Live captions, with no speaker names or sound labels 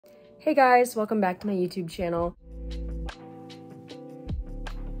Hey guys, welcome back to my YouTube channel.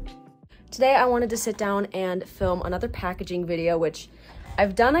 Today I wanted to sit down and film another packaging video, which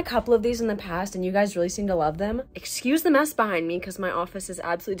I've done a couple of these in the past and you guys really seem to love them. Excuse the mess behind me because my office is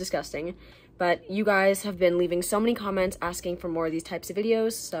absolutely disgusting, but you guys have been leaving so many comments asking for more of these types of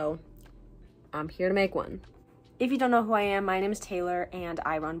videos, so I'm here to make one. If you don't know who I am, my name is Taylor and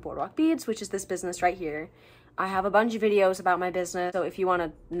I run Boardwalk Beads, which is this business right here. I have a bunch of videos about my business, so if you want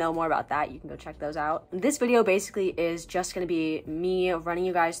to know more about that, you can go check those out. This video basically is just going to be me running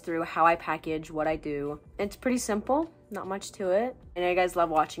you guys through how I package, what I do. It's pretty simple, not much to it. I know you guys love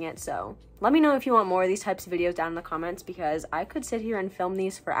watching it, so let me know if you want more of these types of videos down in the comments, because I could sit here and film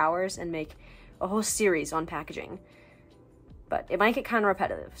these for hours and make a whole series on packaging. But it might get kind of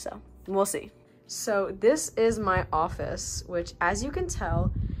repetitive, so we'll see. So this is my office, which as you can tell,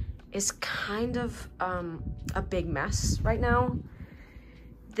 is kind of a big mess right now.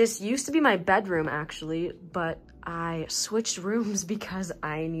 This used to be my bedroom actually, but I switched rooms because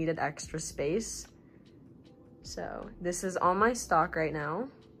I needed extra space. So this is all my stock right now.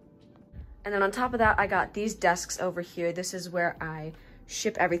 And then on top of that, I got these desks over here. This is where I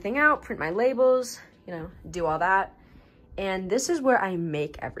ship everything out, print my labels, you know, do all that. And this is where I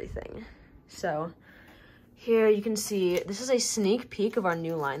make everything. So here you can see, this is a sneak peek of our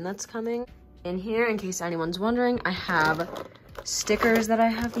new line that's coming. In here, in case anyone's wondering, I have stickers that I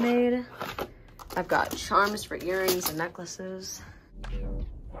have made. I've got charms for earrings and necklaces.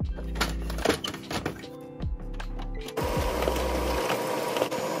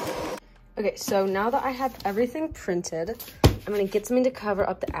 Okay, so now that I have everything printed, I'm gonna get something to cover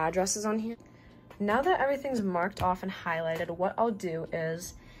up the addresses on here. Now that everything's marked off and highlighted, what I'll do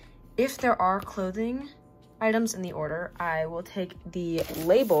is, if there are clothing items in the order, I will take the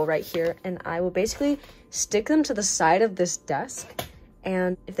label right here and I will basically stick them to the side of this desk.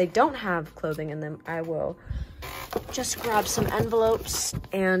 And if they don't have clothing in them, I will just grab some envelopes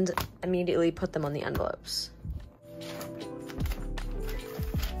and immediately put them on the envelopes.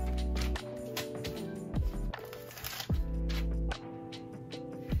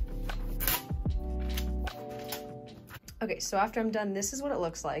 Okay, so after I'm done, this is what it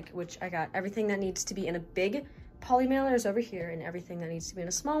looks like, which I got everything that needs to be in a big poly mailer is over here, and everything that needs to be in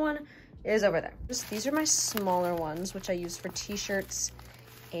a small one is over there. These are my smaller ones, which I use for t-shirts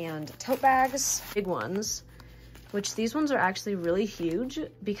and tote bags. Big ones, which these ones are actually really huge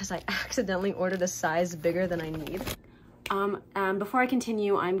because I accidentally ordered a size bigger than I need. And before I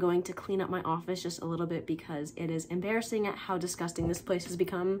continue, I'm going to clean up my office just a little bit because it is embarrassing at how disgusting this place has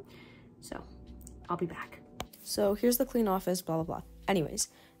become. So I'll be back. So here's the clean office, blah, blah, blah. Anyways,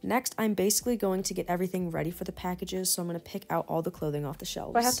 next I'm basically going to get everything ready for the packages. So I'm going to pick out all the clothing off the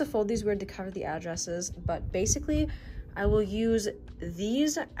shelves. I have to fold these weird to cover the addresses, but basically I will use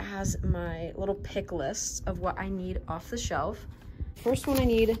these as my little pick lists of what I need off the shelf. First one I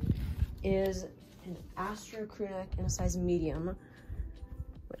need is an Astro crew neck in a size medium,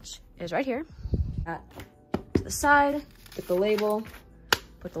 which is right here. That to the side, get the label.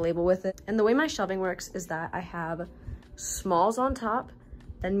 Put the label with it. And the way my shelving works is that I have smalls on top,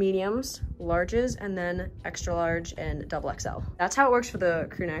 then mediums, larges, and then extra large and double XL. That's how it works for the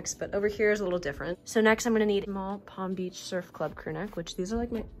crew necks, but over here is a little different. So next I'm gonna need a small Palm Beach Surf Club crew neck, which these are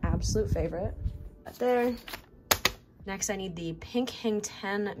like my absolute favorite. Right there. Next I need the pink Hang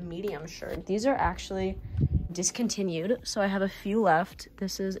 10 medium shirt. These are actually discontinued, so I have a few left.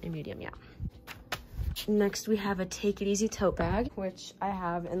 This is a medium, yeah. Next, we have a Take It Easy tote bag, which I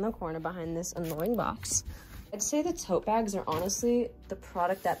have in the corner behind this annoying box. I'd say the tote bags are honestly the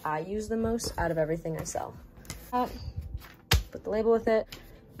product that I use the most out of everything I sell. Put the label with it.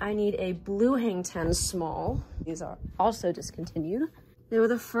 I need a blue Hang 10 small. These are also discontinued. They were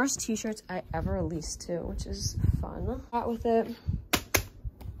the first t-shirts I ever released too, which is fun. That with it.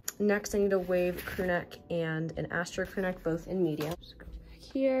 Next, I need a wave crew neck and an Astro crew neck, both in medium. Just go back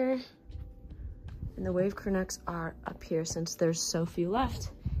here. And the wave crew necks are up here since there's so few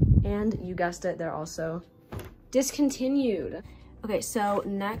left. And you guessed it, they're also discontinued. Okay, so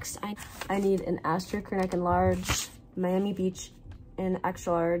next I need an Astro crew neck in large, Miami Beach in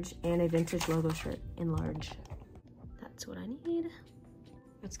extra large, and a vintage logo shirt in large. That's what I need.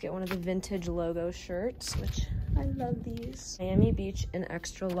 Let's get one of the vintage logo shirts, which I love these. Miami Beach in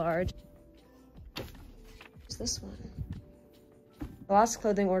extra large. What's this one? The last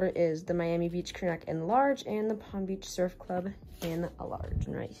clothing order is the Miami Beach crew neck in large and the Palm Beach Surf Club in a large.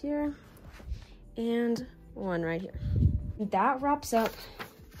 And right here, and one right here. That wraps up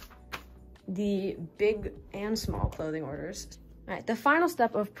the big and small clothing orders. All right, the final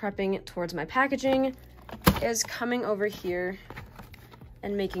step of prepping towards my packaging is coming over here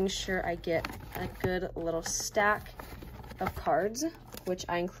and making sure I get a good little stack of cards, which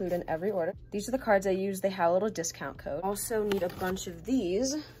I include in every order. These are the cards I use. They have a little discount code. Also need a bunch of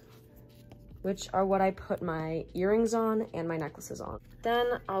these, which are what I put my earrings on and my necklaces on.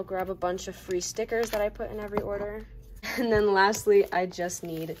 Then I'll grab a bunch of free stickers that I put in every order. And then lastly, I just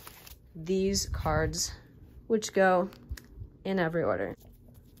need these cards, which go in every order.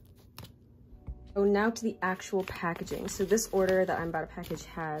 So now to the actual packaging. So this order that I'm about to package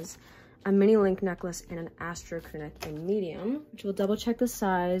has a mini link necklace and an astro crew neck in medium, which we'll double check the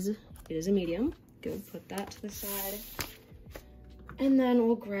size. It is a medium. Go put that to the side. And then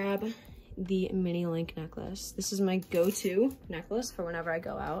we'll grab the mini link necklace. This is my go-to necklace for whenever I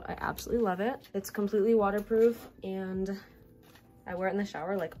go out. I absolutely love it. It's completely waterproof and I wear it in the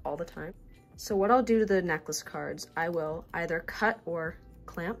shower like all the time. So what I'll do to the necklace cards, I will either cut or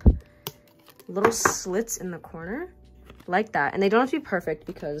clamp little slits in the corner like that. And they don't have to be perfect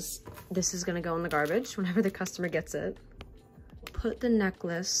because this is gonna go in the garbage whenever the customer gets it. Put the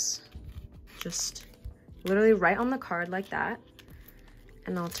necklace just literally right on the card like that.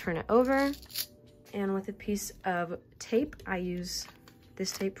 And I'll turn it over. And with a piece of tape, I use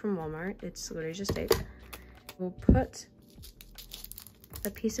this tape from Walmart. It's literally just tape. We'll put a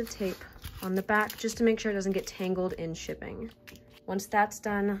piece of tape on the back just to make sure it doesn't get tangled in shipping. Once that's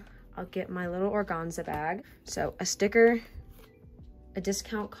done, I'll get my little organza bag. So a sticker, a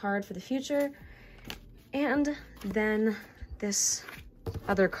discount card for the future, and then this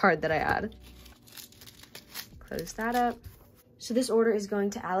other card that I add. Close that up. So this order is going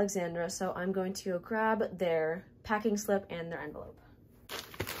to Alexandra, so I'm going to grab their packing slip and their envelope.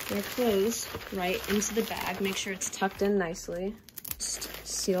 Their clothes right into the bag. Make sure it's tucked in nicely. Just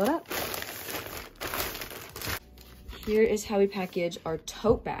seal it up. Here is how we package our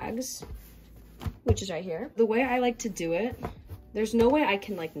tote bags, which is right here. The way I like to do it, there's no way I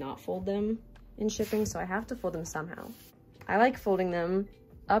can like not fold them in shipping, so I have to fold them somehow. I like folding them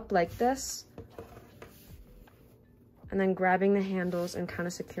up like this, and then grabbing the handles and kind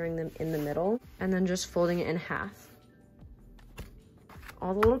of securing them in the middle, and then just folding it in half.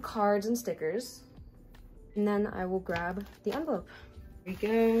 All the little cards and stickers, and then I will grab the envelope. Here we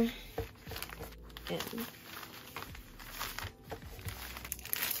go. In.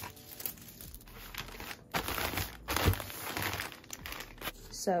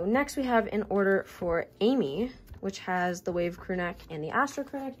 So next we have an order for Amy, which has the wave crew neck and the astro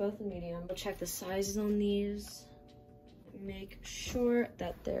crew neck, both in medium. We'll check the sizes on these. Make sure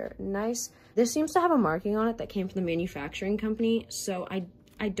that they're nice. This seems to have a marking on it that came from the manufacturing company, so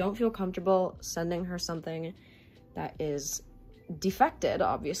I don't feel comfortable sending her something that is defected,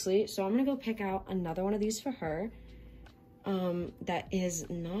 obviously. So I'm gonna go pick out another one of these for her that is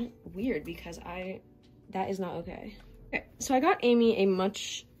not weird, because that is not okay. Okay, so I got Amy a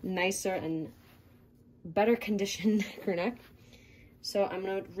much nicer and better conditioned crew neck. So I'm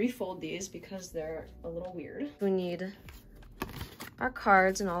gonna refold these because they're a little weird. We need our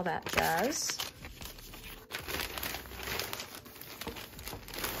cards and all that jazz.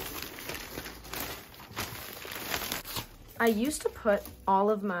 I used to put all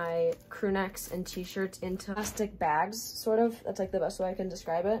of my crew necks and t-shirts into plastic bags, sort of. That's like the best way I can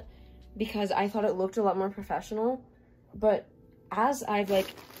describe it, because I thought it looked a lot more professional. But as I've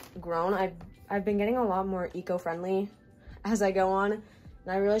like grown, I've been getting a lot more eco-friendly as I go on, and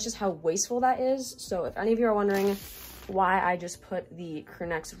I realized just how wasteful that is. So if any of you are wondering why I just put the crew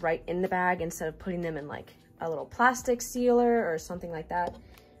necks right in the bag instead of putting them in like a little plastic sealer or something like that,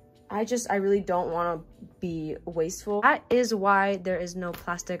 I really don't want to be wasteful. That is why there is no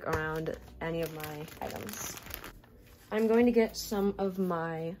plastic around any of my items. I'm going to get some of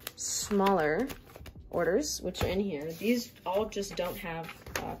my smaller orders, which are in here. These all just don't have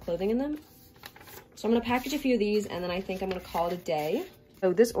clothing in them. So I'm gonna package a few of these, and then I think I'm gonna call it a day.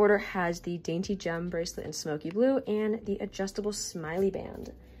 So this order has the dainty gem bracelet in smoky blue and the adjustable smiley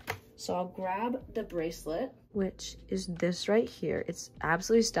band. So I'll grab the bracelet, which is this right here. It's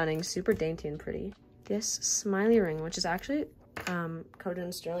absolutely stunning, super dainty and pretty. This smiley ring, which is actually coated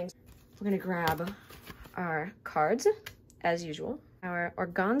in sterling. We're gonna grab our cards, as usual, our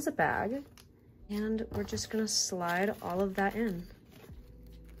organza bag, and we're just gonna slide all of that in.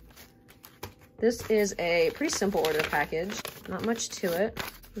 This is a pretty simple order package, not much to it.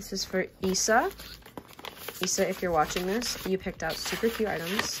 This is for Issa. Issa, if you're watching this, you picked out super cute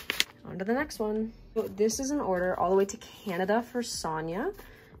items. On to the next one. So this is an order all the way to Canada for Sonia.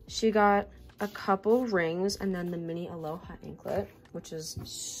 She got a couple rings and then the mini Aloha anklet, which is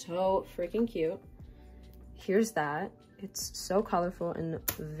so freaking cute. Here's that. It's so colorful and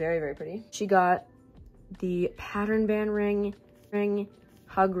very, very pretty. She got the pattern band ring,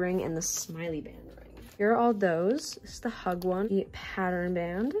 hug ring, and the smiley band ring. Here are all those. This is the hug one, the pattern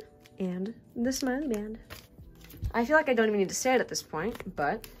band, and the smiley band. I feel like I don't even need to say it at this point,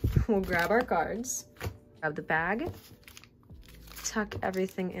 but we'll grab our cards, grab the bag, tuck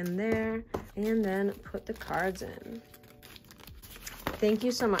everything in there, and then put the cards in. Thank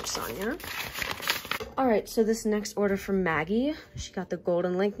you so much, Sonia. All right, so this next order from Maggie, she got the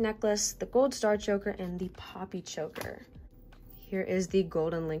golden link necklace, the gold star choker, and the poppy choker. Here is the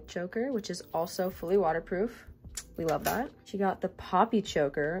golden link choker, which is also fully waterproof. We love that. She got the poppy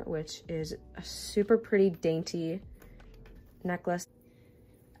choker, which is a super pretty dainty necklace.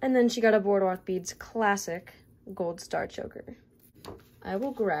 And then she got a Boardwalk Beads classic gold star choker. I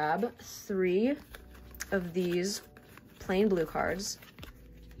will grab 3 of these plain blue cards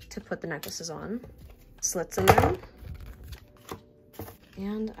to put the necklaces on. Slits in them.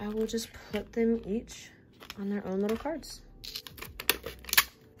 And I will just put them each on their own little cards.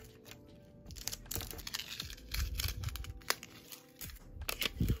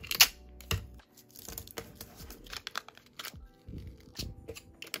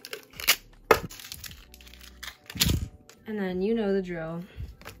 And then you know the drill.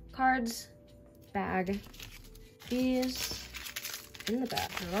 Cards, bag, these in the bag.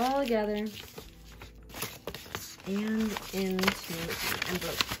 Put it all together and into the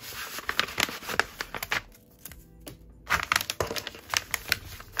envelope.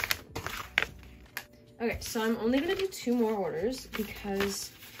 Okay, so I'm only gonna do 2 more orders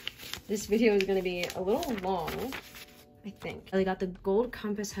because this video is gonna be a little long, I think. I got the gold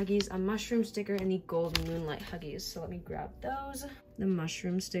compass huggies, a mushroom sticker, and the gold moonlight huggies. So let me grab those. The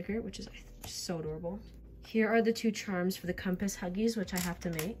mushroom sticker, which is so adorable. Here are the 2 charms for the compass huggies, which I have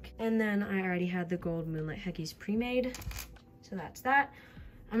to make. And then I already had the gold moonlight huggies pre-made. So that's that.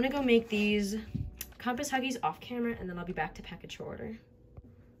 I'm gonna go make these compass huggies off camera, and then I'll be back to package your order.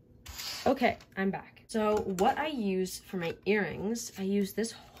 Okay, I'm back. So what I use for my earrings, I use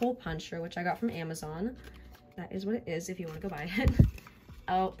this hole puncher, which I got from Amazon. That is what it is if you want to go buy it.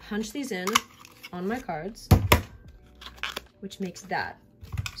 I'll punch these in on my cards, which makes that.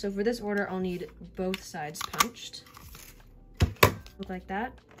 So for this order, I'll need both sides punched. Look like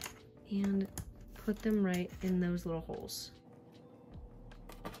that. And put them right in those little holes.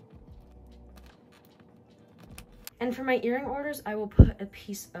 And for my earring orders, I will put a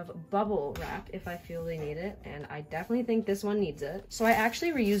piece of bubble wrap if I feel they need it, and I definitely think this one needs it. So I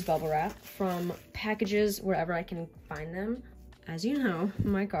actually reuse bubble wrap from packages wherever I can find them. As you know,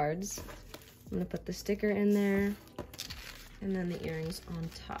 my cards. I'm gonna put the sticker in there, and then the earrings on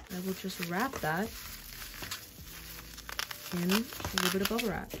top. I will just wrap that in a little bit of bubble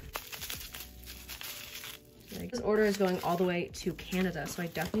wrap. This order is going all the way to Canada, so I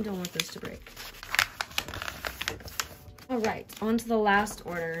definitely don't want those to break. All right, on to the last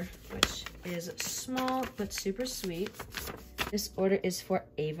order, which is small but super sweet. This order is for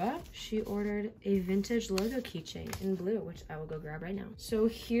Ava. She ordered a vintage logo keychain in blue, which I will go grab right now. So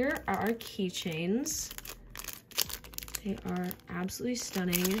here are our keychains. They are absolutely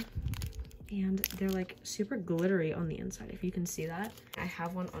stunning, and they're like super glittery on the inside, if you can see that. I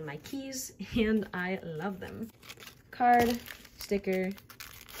have one on my keys, and I love them. Card, sticker,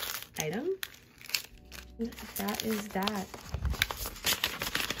 item. That is that.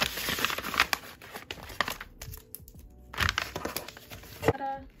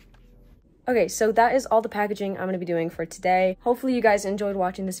 Okay, so that is all the packaging I'm going to be doing for today. Hopefully you guys enjoyed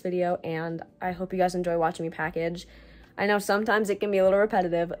watching this video, and I hope you guys enjoy watching me package. I know sometimes it can be a little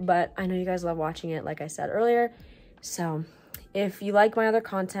repetitive, but I know you guys love watching it, like I said earlier. So if you like my other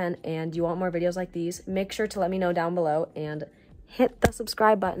content and you want more videos like these, make sure to let me know down below and hit the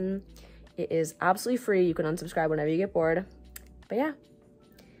subscribe button. It is absolutely free. You can unsubscribe whenever you get bored. But yeah,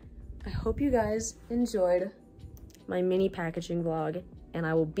 I hope you guys enjoyed my mini packaging vlog, and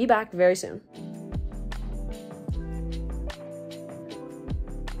I will be back very soon.